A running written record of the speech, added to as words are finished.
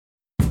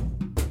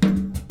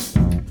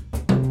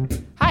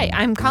Hi,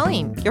 I'm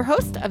Colleen, your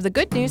host of the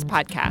Good News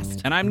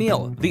Podcast. And I'm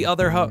Neil, the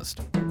other host.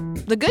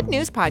 The Good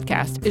News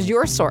Podcast is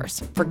your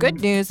source for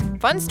good news,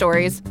 fun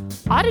stories,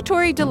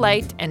 auditory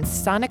delight, and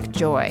sonic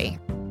joy.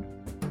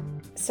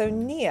 So,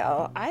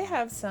 Neil, I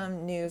have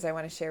some news I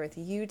want to share with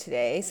you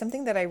today,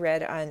 something that I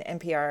read on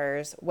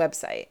NPR's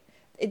website.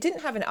 It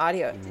didn't have an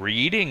audio.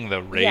 Reading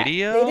the radio?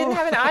 Yeah, they didn't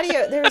have an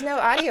audio. There was no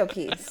audio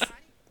piece.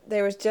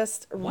 There was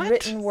just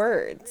written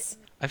words.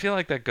 I feel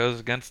like that goes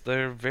against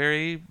their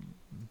very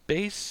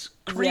base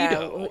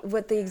credo. Yeah,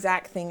 what the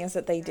exact thing is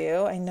that they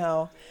do. I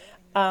know.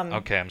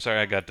 Okay, I'm sorry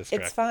I got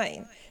distracted. It's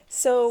fine.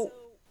 So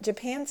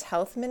Japan's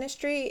health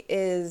ministry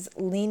is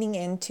leaning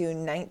into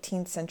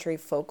 19th century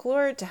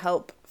folklore to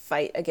help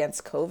fight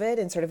against COVID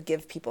and sort of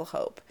give people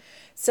hope.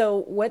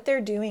 So what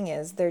they're doing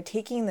is they're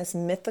taking this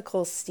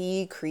mythical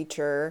sea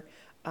creature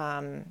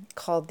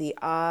called the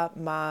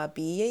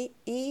Amabie.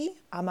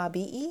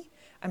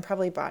 I'm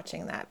probably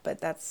botching that, but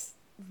that's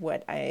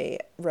what I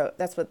wrote.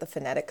 That's what the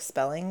phonetic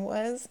spelling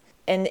was.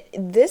 And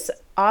this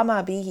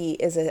Amabie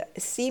is a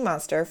sea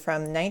monster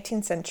from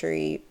 19th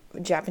century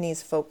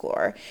Japanese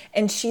folklore,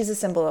 and she's a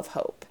symbol of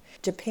hope.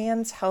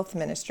 Japan's health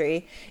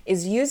ministry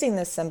is using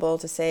this symbol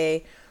to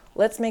say,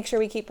 let's make sure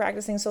we keep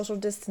practicing social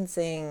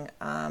distancing.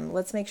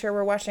 Let's make sure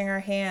we're washing our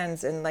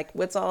hands, and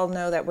let's all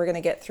know that we're going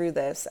to get through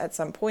this at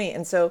some point.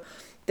 And so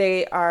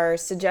they are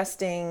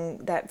suggesting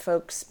that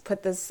folks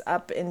put this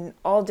up in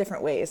all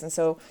different ways. And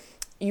so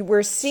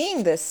we're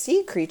seeing this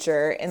sea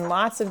creature in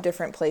lots of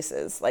different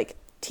places, like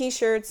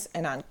T-shirts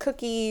and on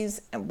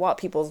cookies and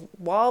people's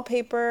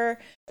wallpaper.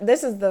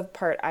 This is the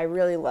part I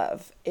really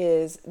love,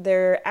 is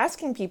they're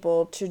asking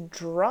people to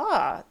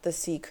draw the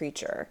sea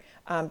creature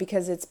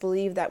because it's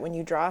believed that when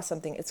you draw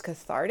something, it's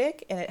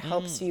cathartic and it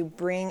helps you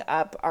bring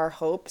up our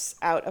hopes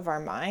out of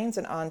our minds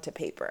and onto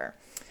paper.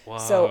 Whoa.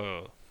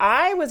 So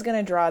I was going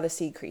to draw the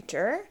sea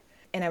creature,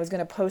 and I was going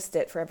to post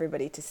it for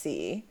everybody to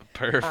see.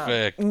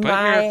 Perfect.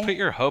 Put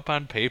your hope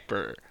on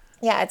paper.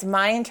 Yeah, it's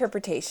my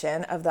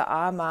interpretation of the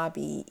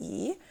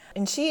Amabie,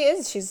 and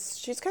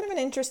she's kind of an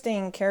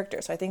interesting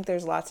character. So I think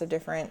there's lots of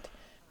different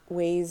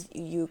ways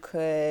you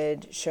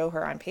could show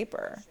her on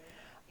paper.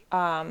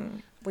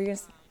 You're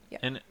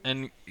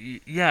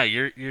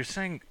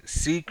saying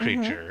sea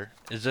creature.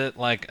 Is it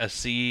like a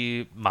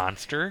sea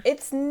monster?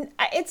 It's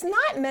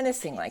not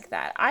menacing like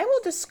that. I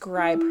will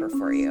describe her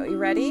for you. You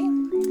ready?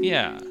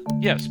 Yeah.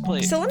 Yes,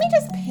 please. So let me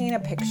just paint a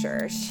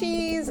picture.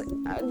 She's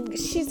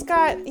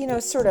got,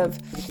 sort of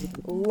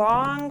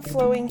long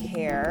flowing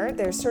hair.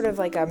 There's sort of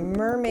like a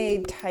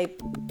mermaid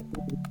type.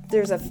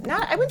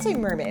 I wouldn't say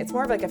mermaid. It's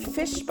more of like a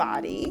fish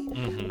body.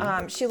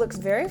 Mm-hmm. She looks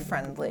very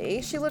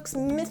friendly. She looks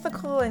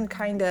mythical and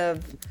kind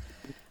of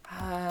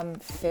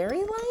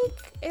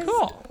fairy-like.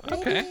 Cool.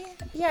 Okay.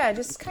 Yeah,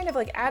 just kind of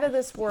like out of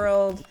this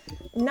world.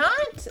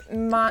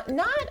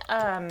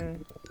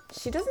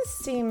 She doesn't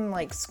seem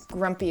like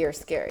grumpy or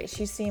scary.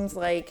 She seems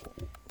like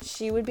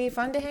she would be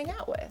fun to hang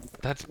out with.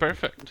 That's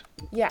perfect.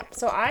 Yeah,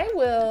 so I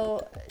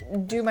will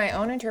do my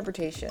own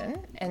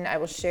interpretation and I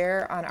will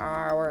share on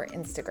our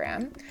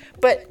Instagram.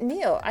 But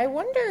Neil, I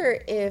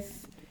wonder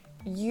if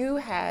you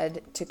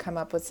had to come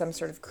up with some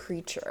sort of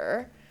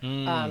creature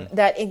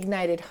that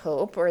ignited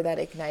hope or that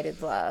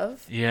ignited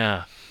love.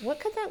 Yeah. What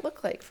could that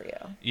look like for you?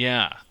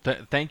 Yeah.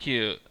 Thank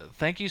you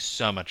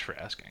so much for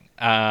asking.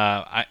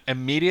 I'm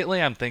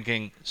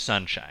thinking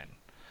sunshine.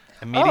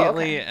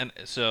 Immediately, okay. And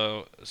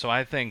so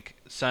I think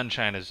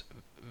sunshine is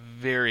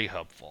very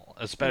helpful,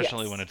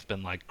 especially when it's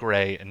been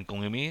gray and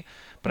gloomy.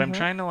 But I'm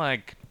trying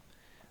to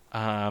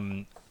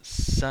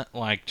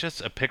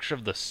just a picture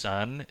of the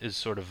sun is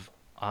sort of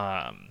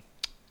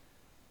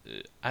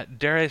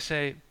dare I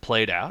say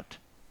played out.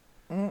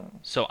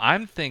 So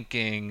I'm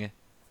thinking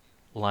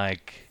a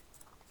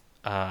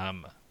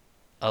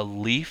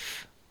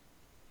leaf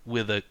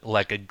with a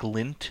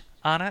glint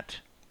on it.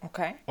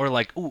 Okay. Or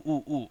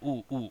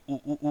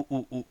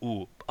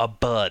a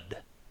bud,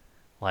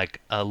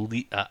 a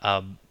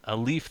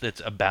leaf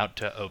that's about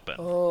to open.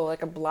 Oh,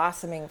 like a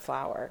blossoming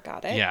flower.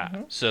 Got it. Yeah.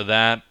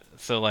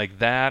 Mm-hmm.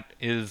 That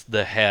is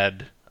the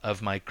head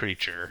of my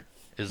creature.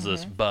 Is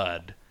this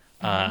bud,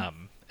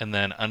 and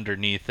then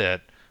underneath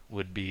it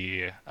would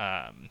be,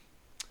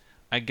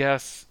 I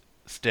guess,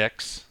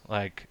 sticks,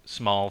 like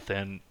small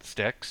thin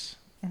sticks.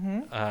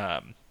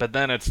 But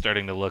then it's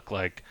starting to look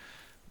like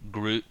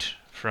Groot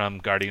from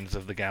Guardians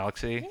of the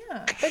Galaxy.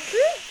 Yeah, but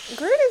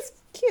Groot is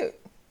cute.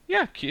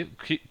 Yeah,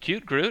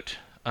 cute Groot.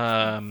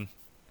 Yeah,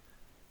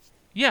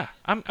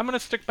 I'm gonna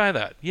stick by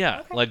that.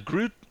 Yeah, okay. Like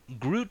Groot,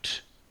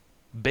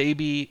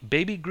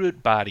 baby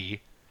Groot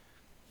body,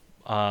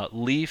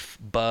 leaf,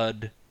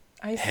 bud,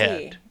 I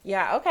head. see.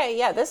 Yeah. Okay.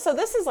 Yeah. This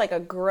is like a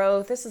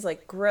growth. This is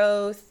like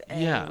growth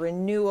and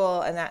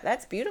renewal, and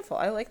that's beautiful.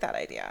 I like that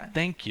idea.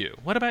 Thank you.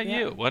 What about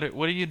you? What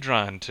are you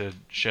drawn to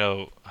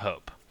show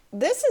hope?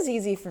 This is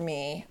easy for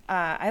me.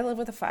 I live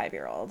with a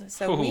 5-year-old,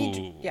 so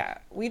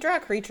we draw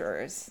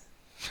creatures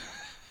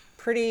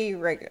pretty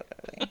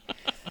regularly.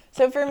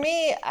 So for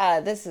me,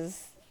 this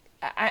is.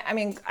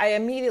 I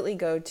immediately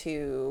go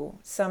to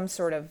some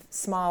sort of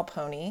small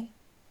pony.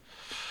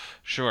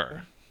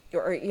 Sure.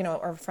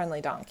 or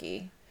friendly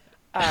donkey.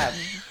 Um,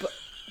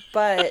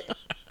 but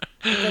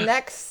the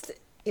next,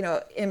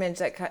 image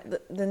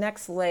the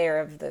next layer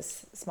of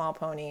this small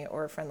pony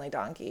or friendly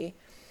donkey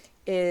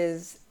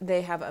is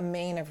they have a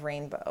mane of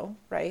rainbow,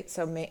 right?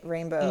 So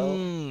rainbow,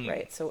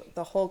 right? So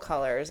the whole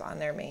colors on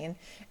their mane,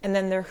 and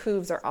then their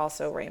hooves are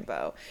also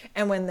rainbow.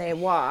 And when they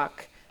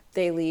walk,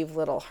 they leave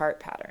little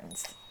heart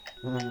patterns.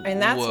 And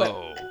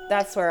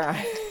that's where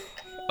I.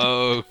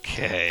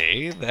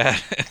 Okay,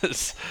 that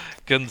is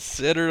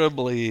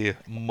considerably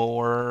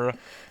more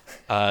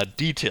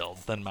detailed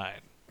than mine.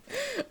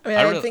 I mean,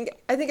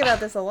 I think about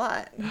this a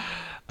lot.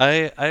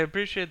 I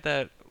appreciate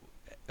that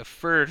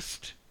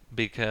first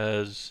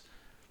because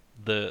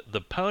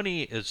the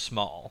pony is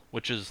small,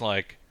 which is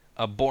like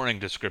a boring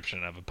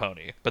description of a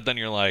pony. But then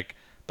you're like,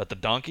 but the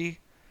donkey's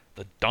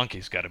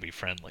got to be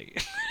friendly.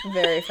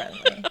 Very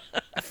friendly.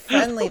 A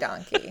friendly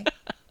donkey.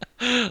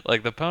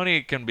 Like the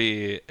pony can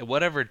be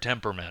whatever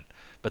temperament,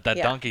 but that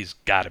donkey's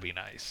got to be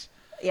nice.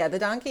 Yeah,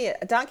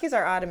 donkeys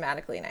are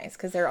automatically nice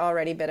because they're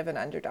already a bit of an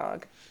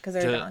underdog because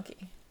they're a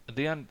donkey.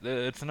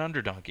 It's an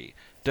underdonkey.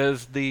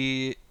 Does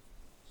the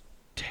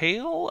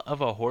tail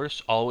of a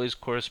horse always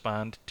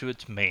correspond to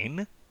its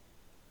mane?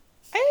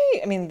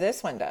 I mean,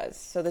 this one does.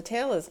 So the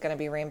tail is going to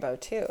be rainbow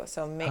too.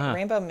 So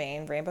rainbow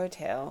mane, rainbow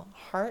tail,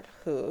 heart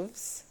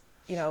hooves,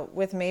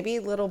 with maybe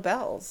little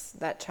bells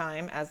that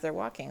chime as they're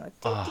walking, like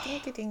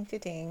ding, ding, ding, ding,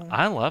 ding.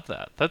 I love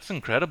that. That's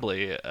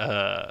incredibly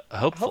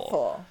hopeful.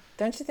 Hopeful,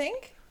 don't you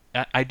think?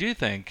 I do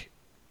think,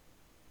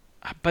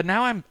 but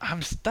now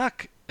I'm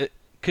stuck.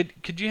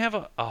 Could you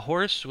have a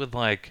horse with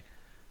like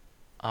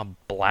a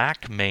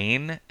black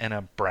mane and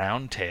a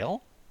brown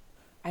tail?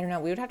 I don't know.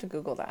 We would have to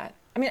Google that.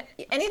 I mean,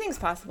 anything's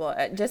possible.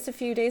 Just a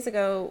few days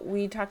ago,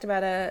 we talked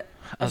about a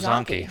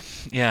zonkey.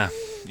 Yeah,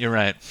 you're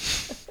right.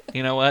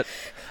 You know what?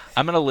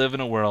 I'm going to live in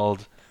a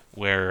world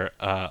where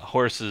a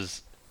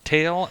horse's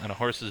tail and a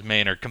horse's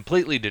mane are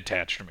completely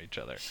detached from each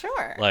other.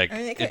 Sure. Like,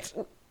 it's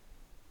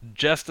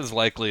just as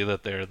likely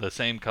that they're the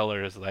same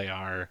color as they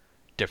are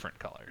different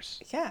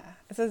colors. Yeah.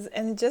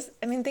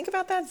 Think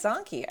about that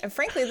zonkey. And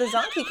frankly, the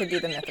zonkey could be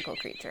the mythical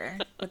creature.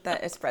 With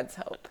that, it spreads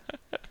hope.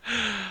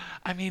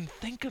 I mean,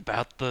 think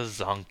about the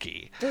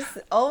zonkey. Just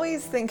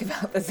always think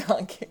about the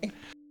zonkey.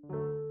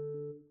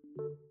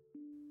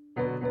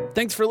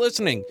 Thanks for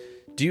listening.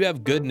 Do you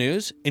have good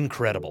news?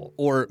 Incredible.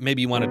 Or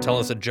maybe you want to tell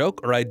us a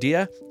joke or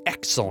idea?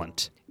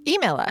 Excellent.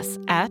 Email us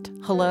at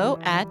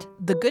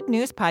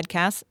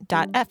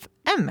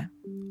hello@thegoodnewspodcast.fm.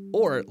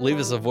 Or leave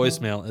us a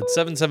voicemail at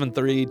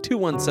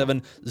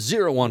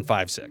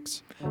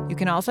 773-217-0156. You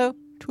can also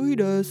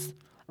tweet us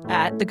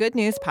at The Good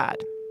News Pod.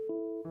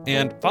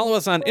 And follow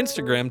us on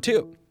Instagram,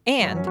 too.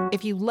 And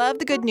if you love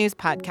The Good News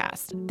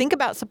Podcast, think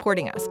about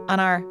supporting us on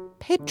our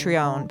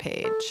Patreon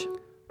page.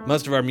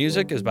 Most of our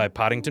music is by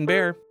Poddington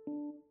Bear.